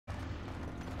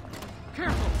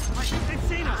Careful! I think they've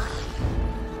seen us!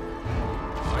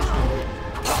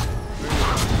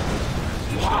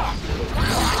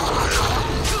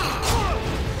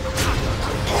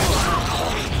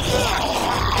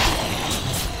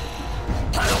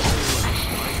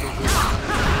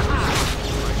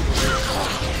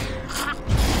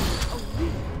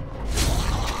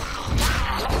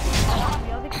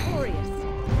 We are victorious.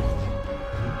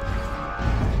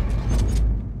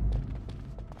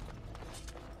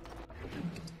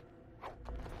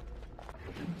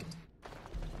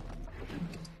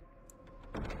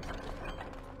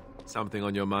 Something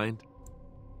on your mind?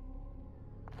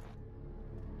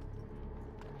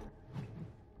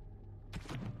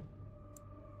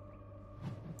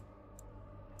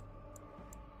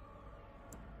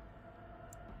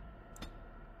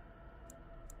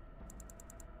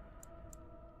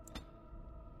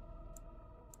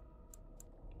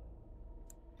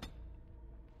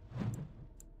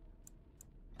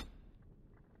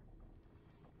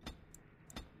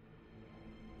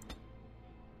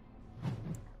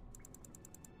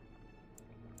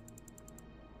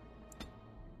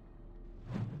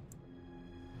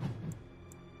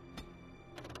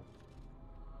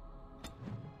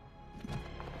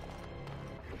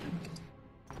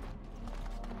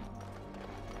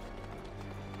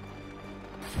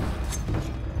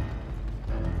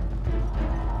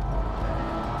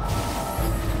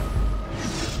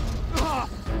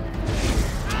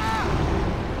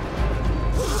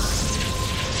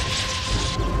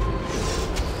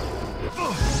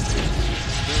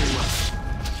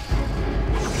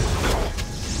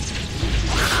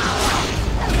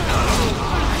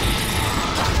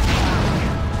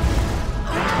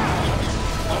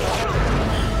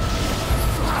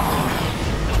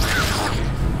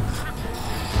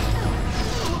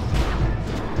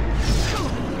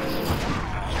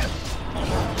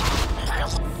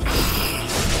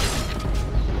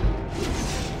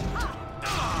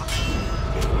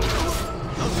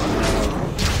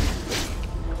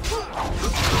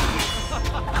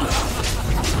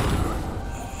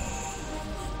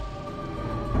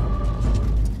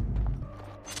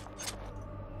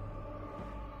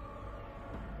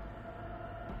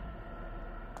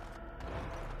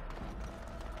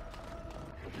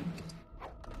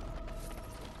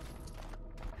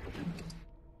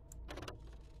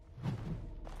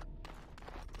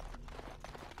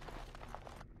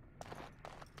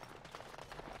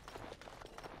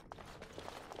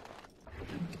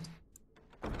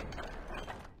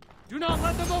 Do not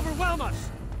let them overwhelm us!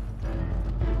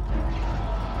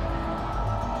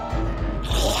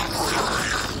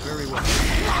 Very well.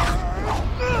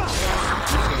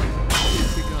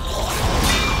 It's begun.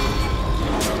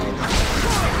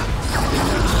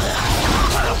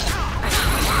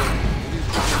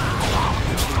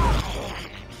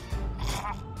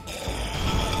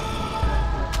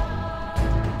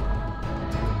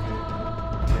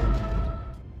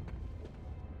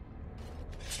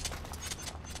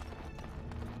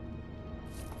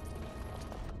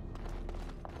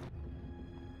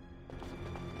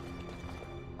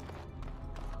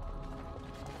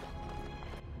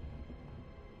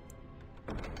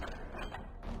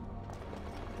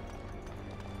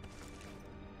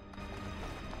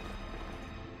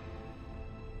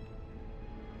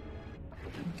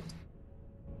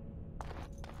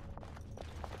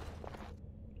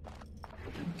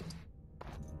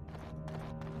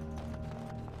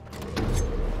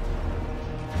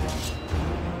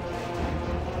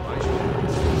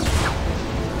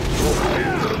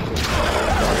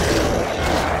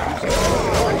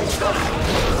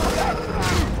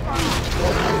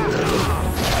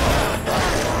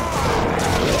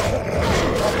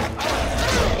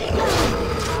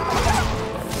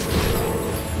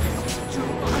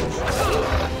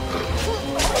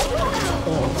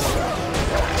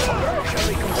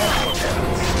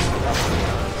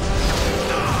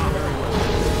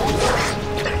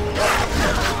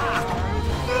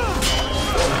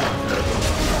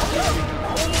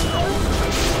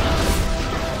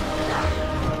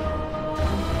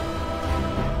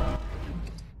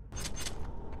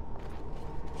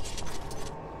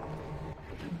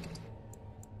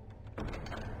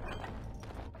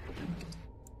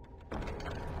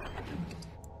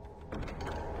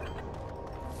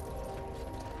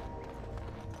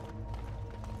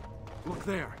 Look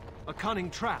there, a cunning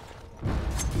trap.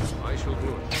 I shall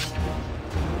do it.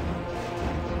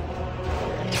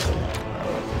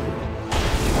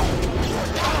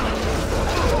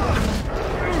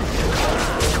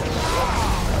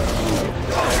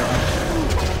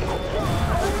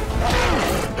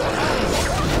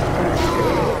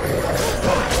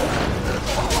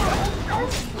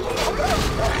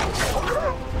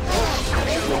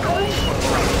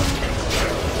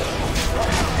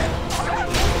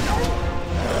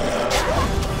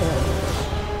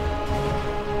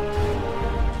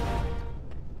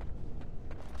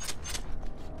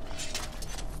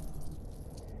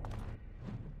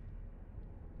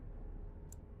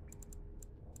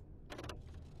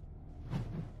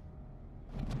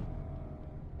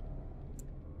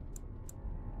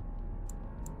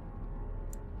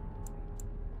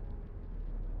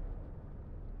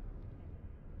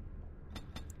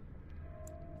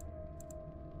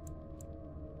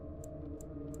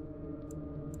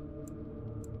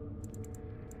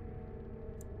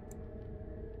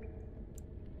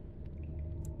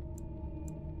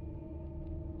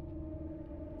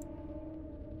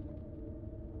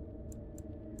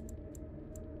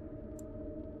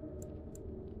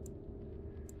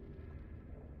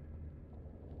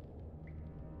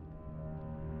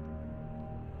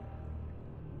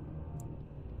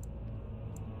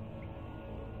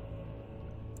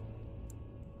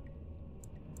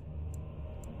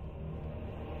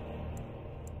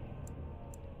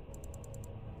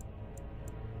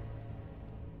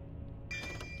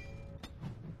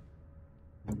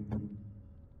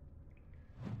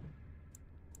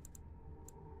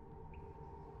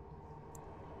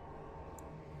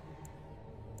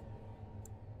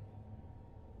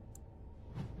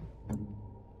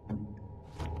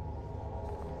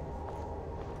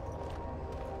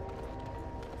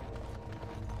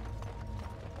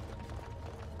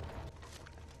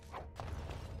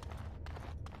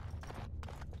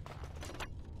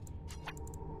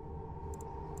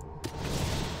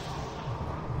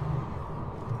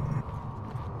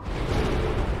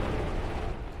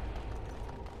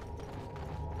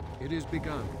 It is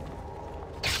begun.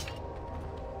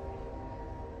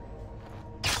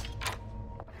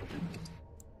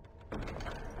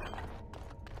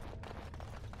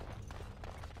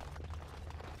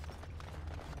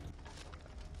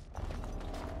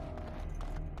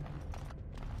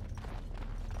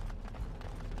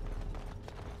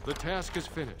 The task is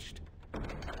finished.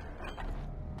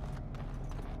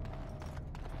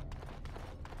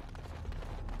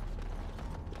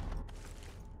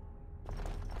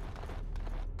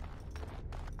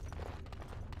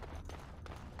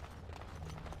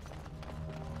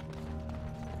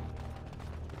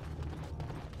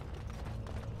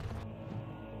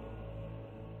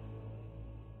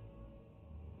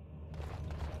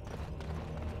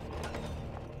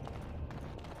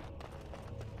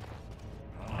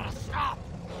 Stop!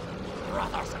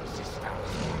 Brothers and sisters,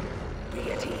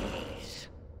 be at ease.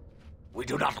 We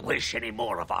do not wish any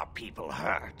more of our people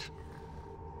hurt.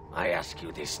 I ask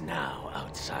you this now,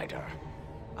 outsider.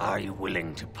 Are you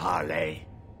willing to parley?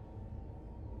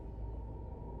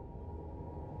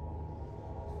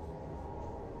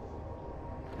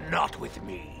 Not with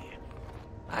me.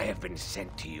 I have been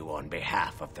sent to you on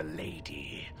behalf of the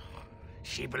lady.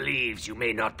 She believes you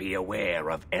may not be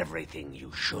aware of everything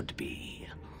you should be.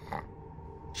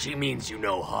 She means you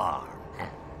no harm,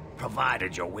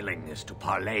 provided your willingness to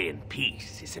parley in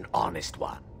peace is an honest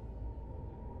one.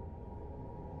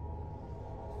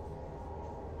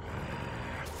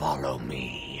 Follow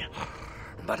me.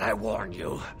 But I warn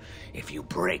you, if you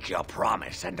break your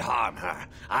promise and harm her,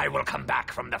 I will come back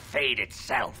from the Fade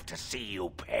itself to see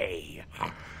you pay.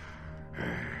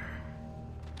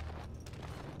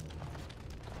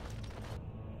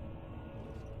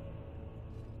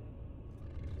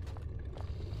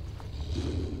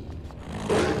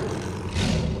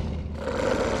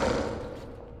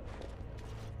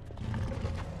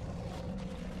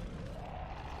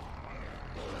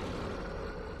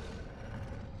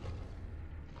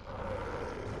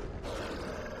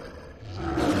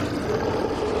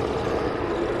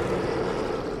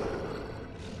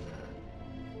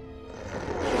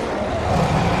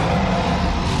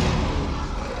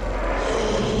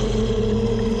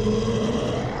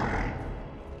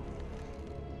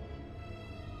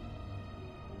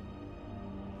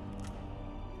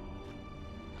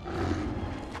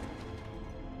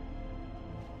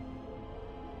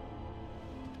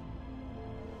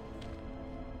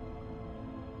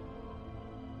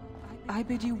 I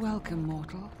bid you welcome,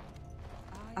 mortal.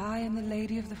 I am the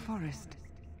Lady of the Forest.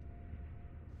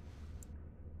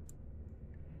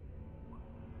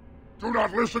 Do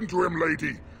not listen to him,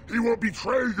 lady. He will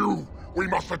betray you. We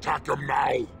must attack him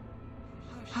now.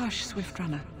 Hush, Swift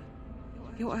Runner.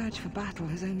 Your urge for battle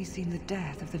has only seen the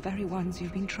death of the very ones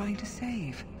you've been trying to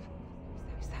save.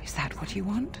 Is that what you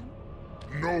want?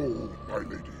 No, my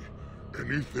lady.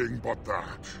 Anything but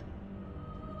that.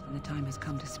 And the time has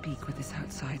come to speak with this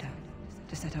outsider,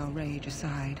 to set our rage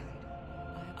aside.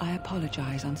 I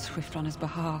apologize on Swift Runner's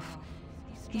behalf.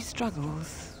 He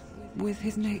struggles with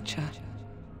his nature.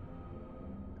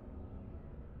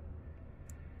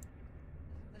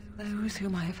 Those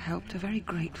whom I have helped are very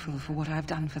grateful for what I have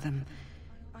done for them.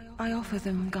 I offer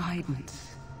them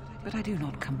guidance, but I do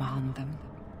not command them.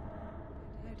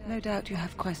 No doubt you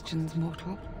have questions,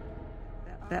 mortal.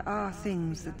 There are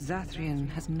things that Zathrian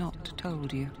has not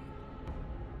told you.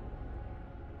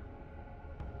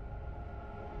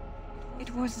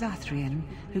 It was Zathrian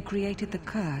who created the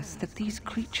curse that these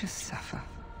creatures suffer.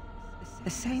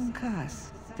 The same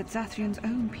curse that Zathrian's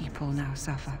own people now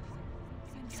suffer.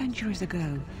 Centuries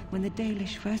ago, when the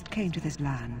Dalish first came to this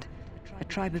land, a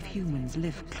tribe of humans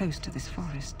lived close to this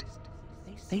forest.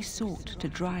 They sought to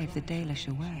drive the Dalish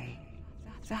away.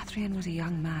 Zathrian was a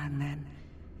young man then.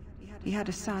 He had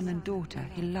a son and daughter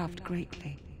he loved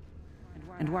greatly.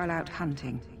 And while out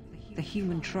hunting, the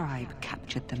human tribe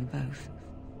captured them both.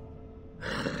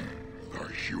 The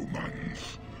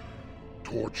humans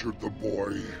tortured the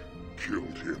boy,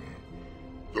 killed him.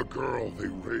 The girl they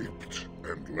raped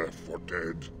and left for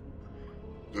dead.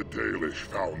 The Dalish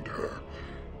found her,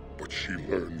 but she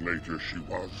learned later she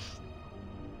was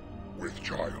with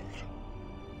child.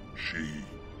 She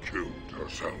killed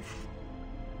herself.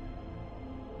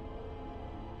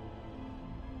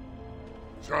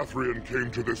 Zathrian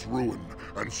came to this ruin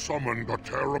and summoned a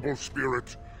terrible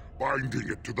spirit, binding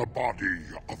it to the body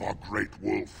of a great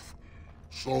wolf.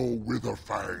 So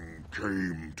Witherfang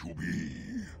came to be.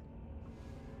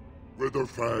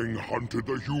 Witherfang hunted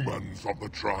the humans of the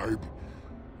tribe.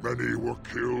 Many were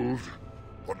killed,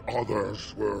 but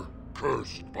others were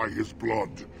cursed by his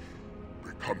blood,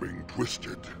 becoming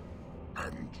twisted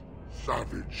and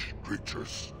savage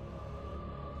creatures.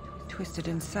 Twisted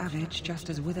and savage, just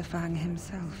as Witherfang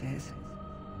himself is.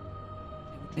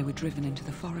 They were driven into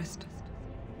the forest.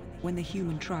 When the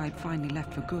human tribe finally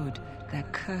left for good, their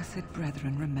cursed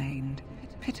brethren remained,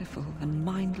 pitiful and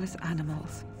mindless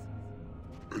animals.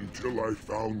 Until I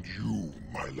found you,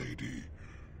 my lady.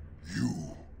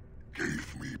 You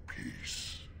gave me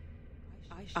peace.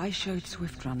 I showed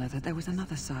Swiftrunner that there was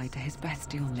another side to his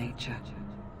bestial nature.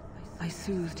 I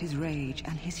soothed his rage,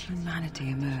 and his humanity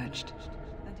emerged.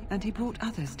 And he brought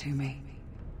others to me.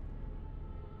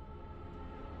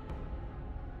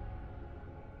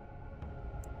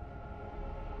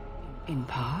 In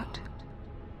part,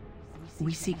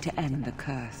 we seek to end the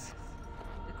curse.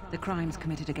 The crimes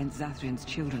committed against Zathrian's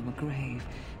children were grave,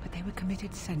 but they were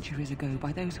committed centuries ago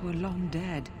by those who are long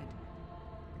dead.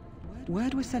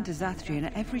 Word was sent to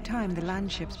Zathrian every time the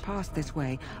landships passed this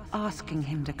way, asking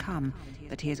him to come,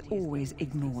 but he has always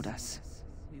ignored us.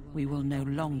 We will no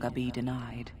longer be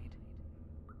denied.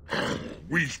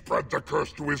 We spread the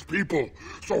curse to his people,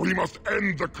 so he must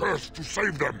end the curse to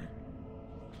save them.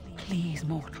 Please,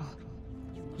 mortal.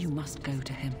 You must go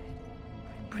to him.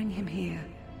 Bring him here.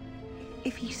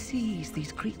 If he sees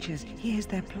these creatures, hears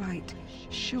their plight,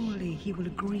 surely he will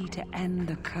agree to end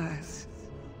the curse.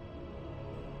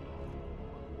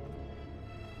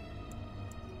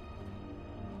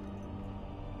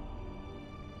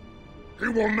 He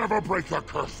will never break the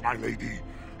curse, my lady.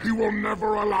 He will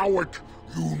never allow it.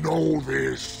 You know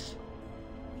this.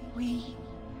 We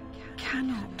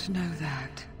cannot know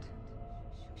that.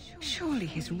 Surely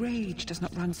his rage does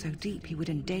not run so deep he would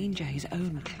endanger his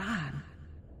own clan.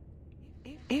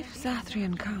 If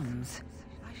Zathrian comes,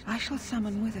 I shall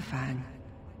summon Witherfang.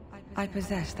 I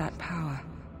possess that power.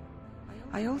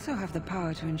 I also have the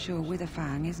power to ensure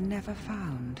Witherfang is never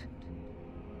found.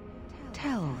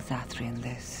 Tell Zathrian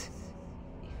this.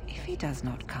 If he does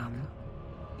not come,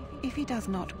 if he does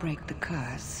not break the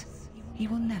curse, he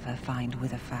will never find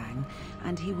Witherfang,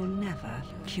 and he will never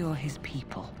cure his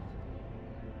people.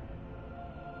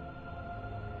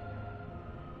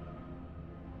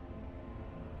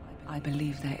 I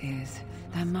believe there is.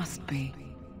 There must be.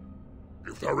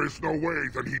 If there is no way,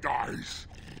 then he dies.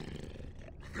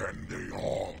 Then they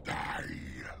all die.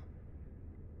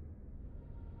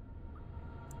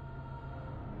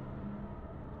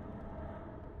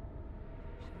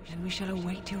 Then we shall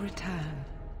await your return.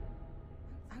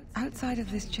 Outside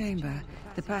of this chamber,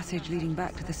 the passage leading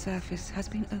back to the surface has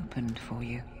been opened for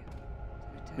you.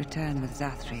 Return with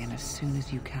Zathrian as soon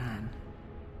as you can.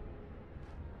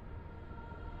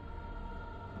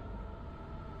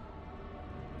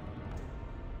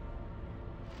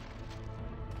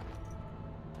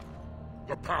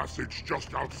 The passage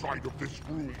just outside of this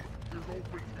room is open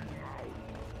to you now.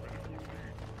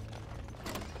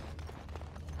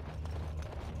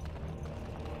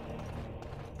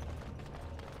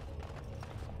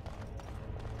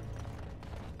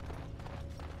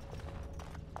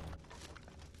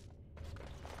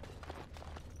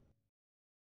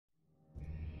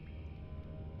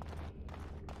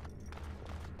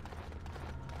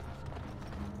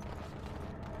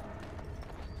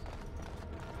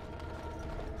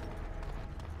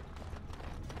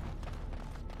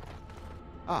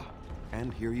 Ah,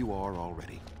 and here you are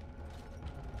already.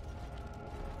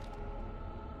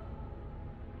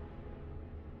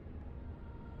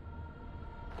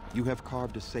 You have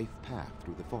carved a safe path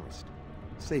through the forest.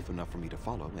 Safe enough for me to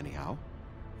follow, anyhow.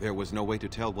 There was no way to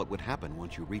tell what would happen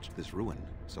once you reached this ruin,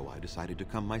 so I decided to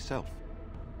come myself.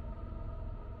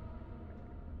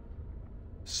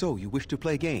 So you wish to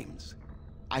play games?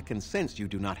 I can sense you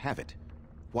do not have it.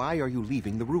 Why are you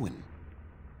leaving the ruin?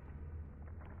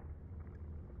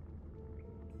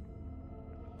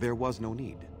 There was no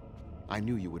need. I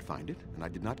knew you would find it, and I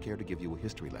did not care to give you a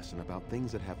history lesson about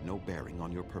things that have no bearing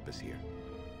on your purpose here.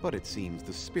 But it seems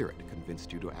the spirit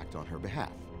convinced you to act on her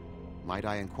behalf. Might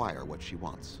I inquire what she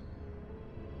wants?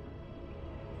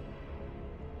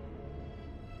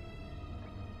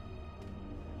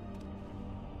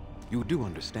 You do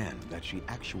understand that she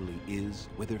actually is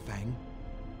Witherfang?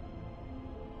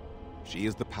 She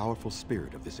is the powerful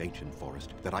spirit of this ancient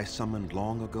forest that I summoned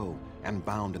long ago and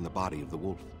bound in the body of the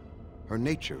wolf. Her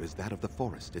nature is that of the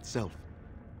forest itself.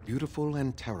 Beautiful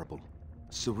and terrible,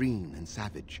 serene and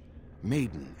savage,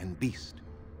 maiden and beast.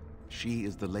 She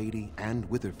is the lady and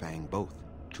Witherfang both,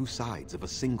 two sides of a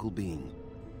single being.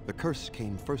 The curse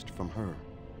came first from her.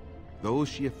 Those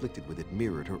she afflicted with it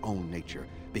mirrored her own nature,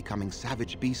 becoming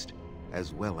savage beast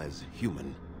as well as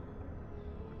human.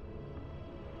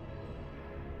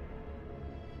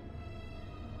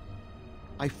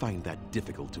 I find that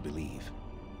difficult to believe.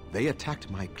 They attacked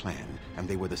my clan, and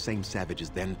they were the same savages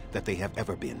then that they have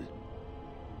ever been.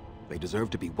 They deserve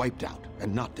to be wiped out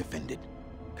and not defended.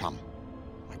 Come,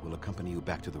 I will accompany you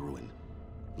back to the ruin.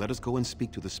 Let us go and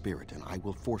speak to the spirit, and I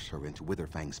will force her into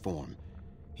Witherfang's form.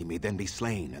 He may then be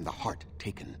slain and the heart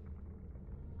taken.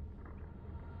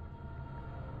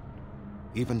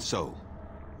 Even so,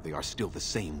 they are still the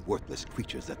same worthless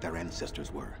creatures that their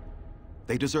ancestors were.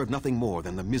 They deserve nothing more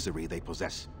than the misery they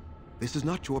possess. This is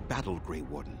not your battle, Grey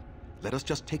Warden. Let us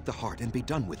just take the heart and be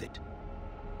done with it.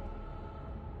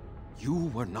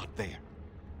 You were not there.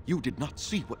 You did not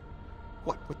see what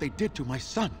they did to my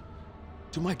son,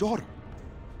 to my daughter,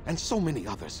 and so many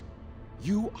others.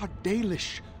 You are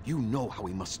Dalish. You know how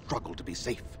we must struggle to be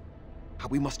safe, how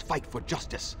we must fight for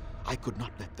justice. I could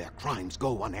not let their crimes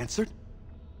go unanswered.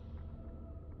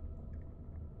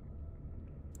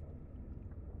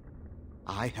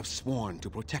 I have sworn to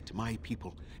protect my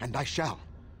people, and I shall.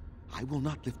 I will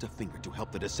not lift a finger to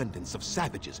help the descendants of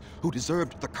savages who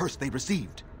deserved the curse they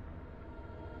received.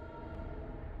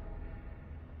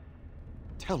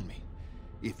 Tell me,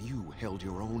 if you held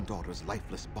your own daughter's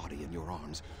lifeless body in your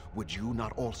arms, would you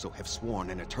not also have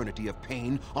sworn an eternity of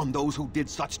pain on those who did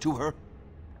such to her?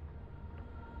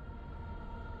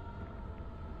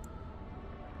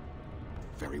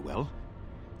 Very well.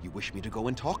 You wish me to go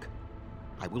and talk?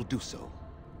 I will do so.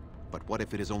 But what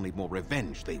if it is only more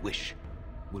revenge they wish?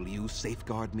 Will you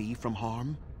safeguard me from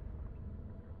harm?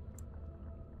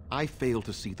 I fail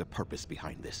to see the purpose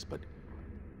behind this, but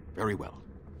very well.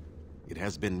 It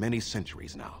has been many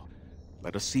centuries now.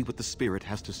 Let us see what the spirit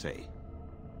has to say.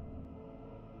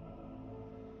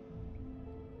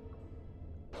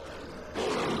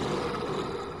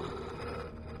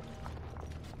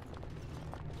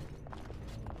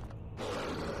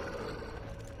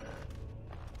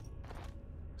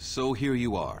 So here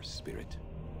you are, spirit.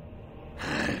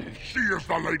 She is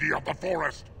the lady of the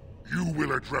forest. You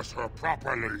will address her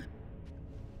properly.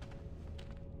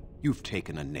 You've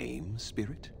taken a name,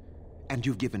 spirit? And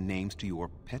you've given names to your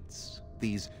pets?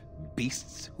 These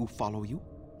beasts who follow you?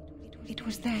 It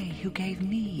was they who gave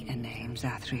me a name,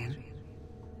 Zathrian.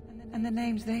 And the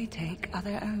names they take are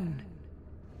their own.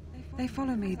 They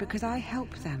follow me because I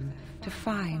help them to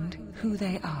find who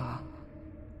they are.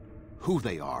 Who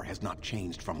they are has not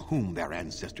changed from whom their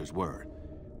ancestors were.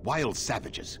 Wild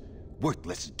savages,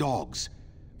 worthless dogs.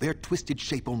 Their twisted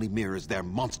shape only mirrors their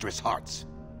monstrous hearts.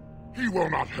 He will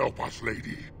not help us,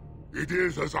 lady. It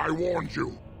is as I warned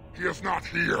you. He is not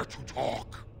here to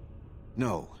talk.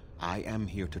 No, I am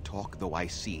here to talk, though I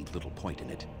see little point in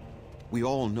it. We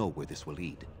all know where this will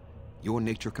lead. Your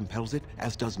nature compels it,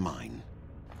 as does mine.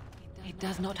 It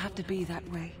does not have to be that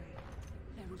way.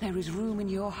 There is room in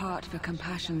your heart for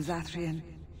compassion, Zathrian.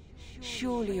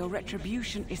 Surely your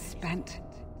retribution is spent.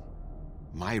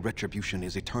 My retribution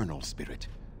is eternal, spirit,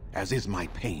 as is my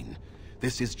pain.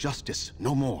 This is justice,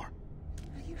 no more.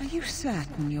 Are you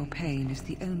certain your pain is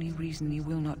the only reason you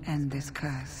will not end this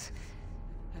curse?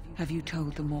 Have you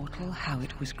told the mortal how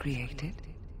it was created?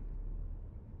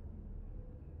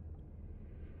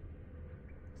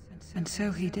 And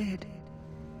so he did.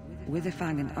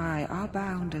 Witherfang and I are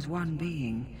bound as one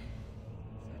being.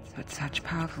 But such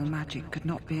powerful magic could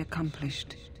not be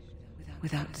accomplished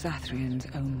without Zathrian's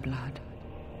own blood.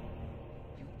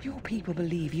 Your people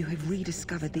believe you have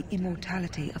rediscovered the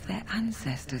immortality of their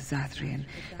ancestors, Zathrian,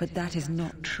 but that is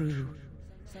not true.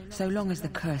 So long as the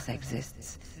curse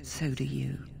exists, so do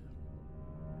you.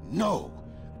 No!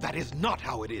 That is not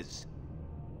how it is!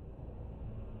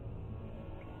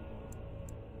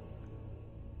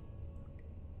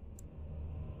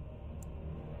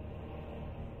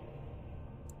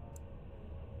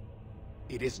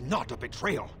 It is not a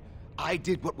betrayal. I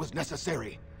did what was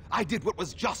necessary. I did what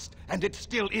was just, and it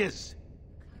still is.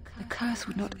 The curse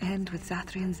would not end with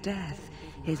Zathrian's death.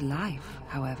 His life,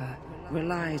 however,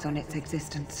 relies on its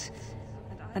existence.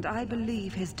 And I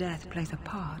believe his death plays a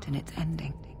part in its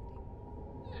ending.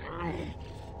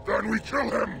 Then we kill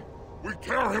him! We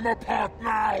tear him apart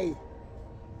now!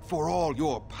 For all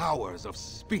your powers of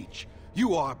speech,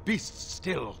 you are beasts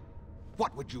still.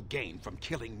 What would you gain from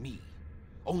killing me?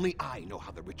 Only I know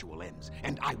how the ritual ends,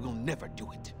 and I will never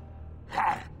do it.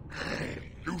 Ha!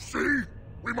 You see?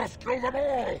 We must kill them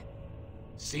all!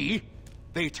 See?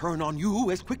 They turn on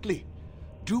you as quickly.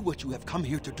 Do what you have come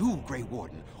here to do, Grey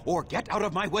Warden, or get out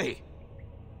of my way.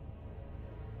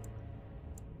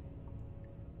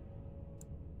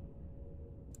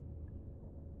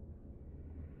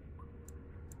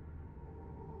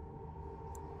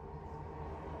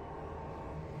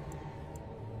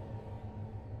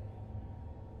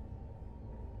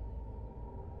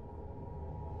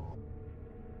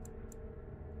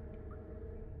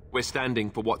 We're standing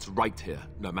for what's right here,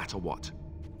 no matter what.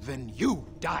 Then you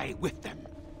die with them.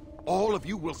 All of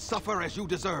you will suffer as you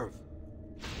deserve.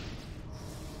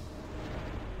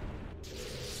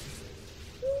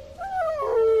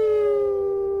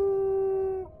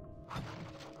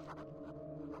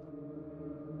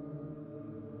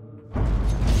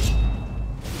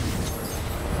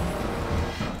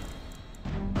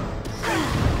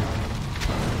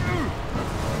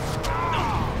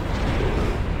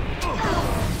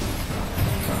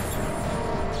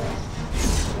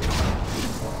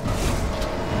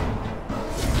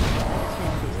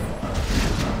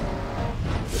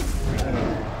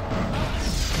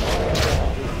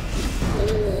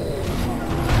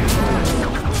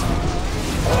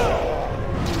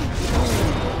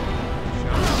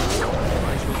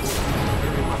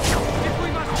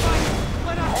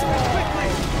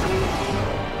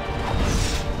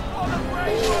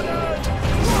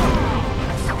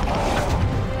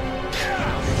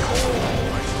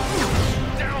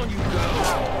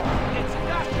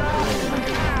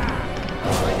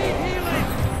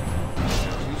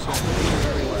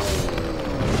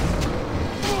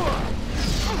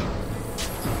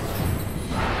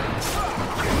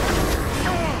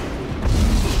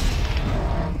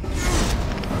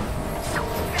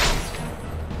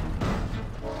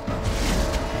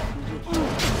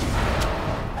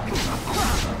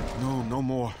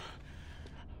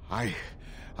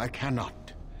 I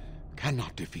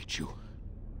cannot defeat you.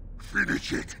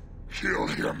 Finish it. Kill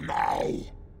him now.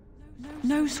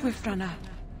 No, Swift Runner.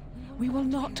 We will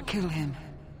not kill him.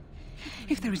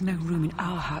 If there is no room in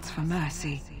our hearts for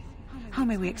mercy, how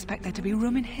may we expect there to be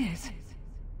room in his?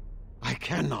 I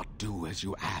cannot do as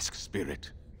you ask,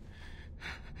 Spirit.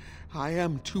 I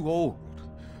am too old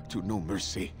to know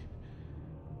mercy.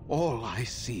 All I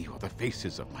see are the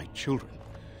faces of my children,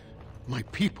 my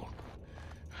people.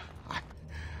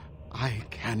 I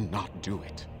cannot do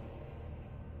it.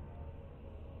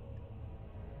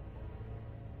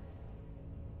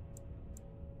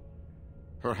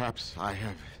 Perhaps I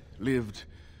have lived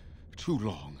too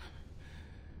long.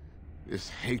 This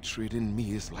hatred in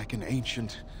me is like an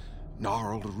ancient,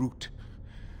 gnarled root.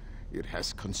 It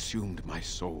has consumed my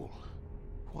soul.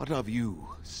 What of you,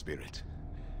 Spirit?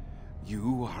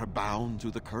 You are bound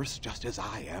to the curse just as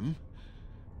I am.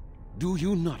 Do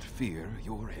you not fear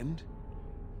your end?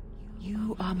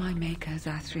 You are my maker,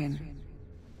 Zathrian.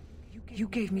 You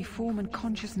gave me form and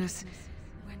consciousness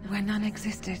where none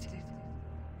existed.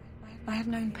 I have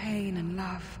known pain and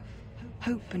love,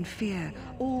 hope and fear,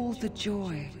 all the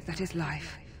joy that is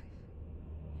life.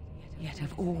 Yet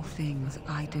of all things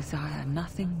I desire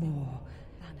nothing more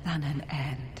than an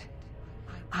end.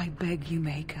 I beg you,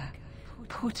 Maker,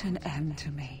 put an end to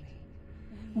me.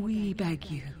 We beg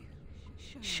you,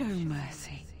 show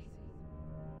mercy.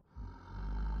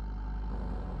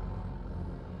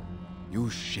 You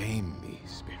shame me,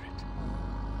 Spirit.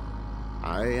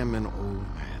 I am an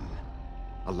old man,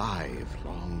 alive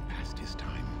long past his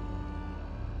time.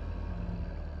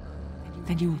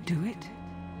 Then you'll do it?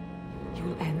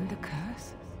 You'll end the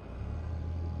curse?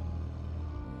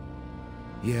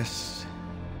 Yes,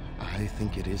 I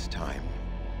think it is time.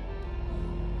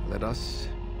 Let us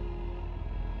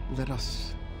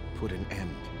put an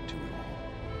end to it all.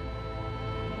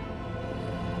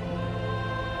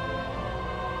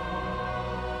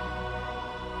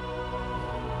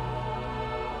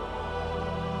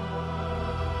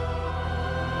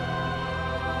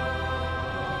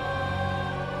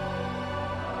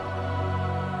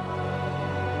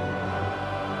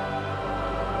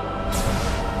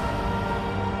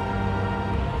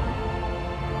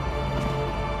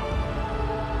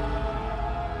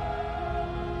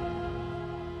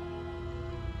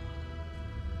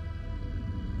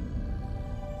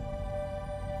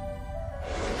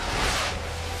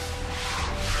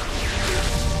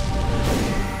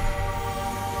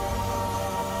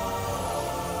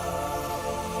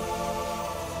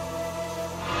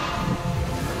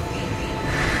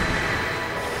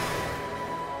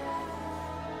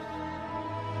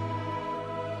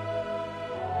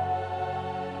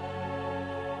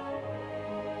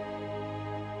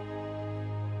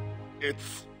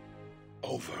 It's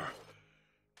over.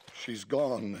 She's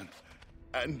gone,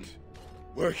 and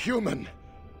we're human.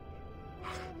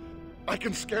 I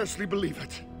can scarcely believe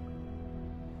it.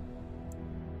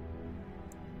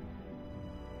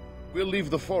 We'll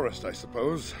leave the forest, I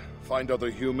suppose. Find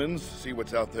other humans, see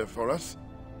what's out there for us.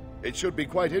 It should be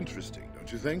quite interesting,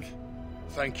 don't you think?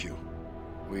 Thank you.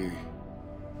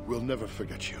 We'll never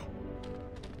forget you.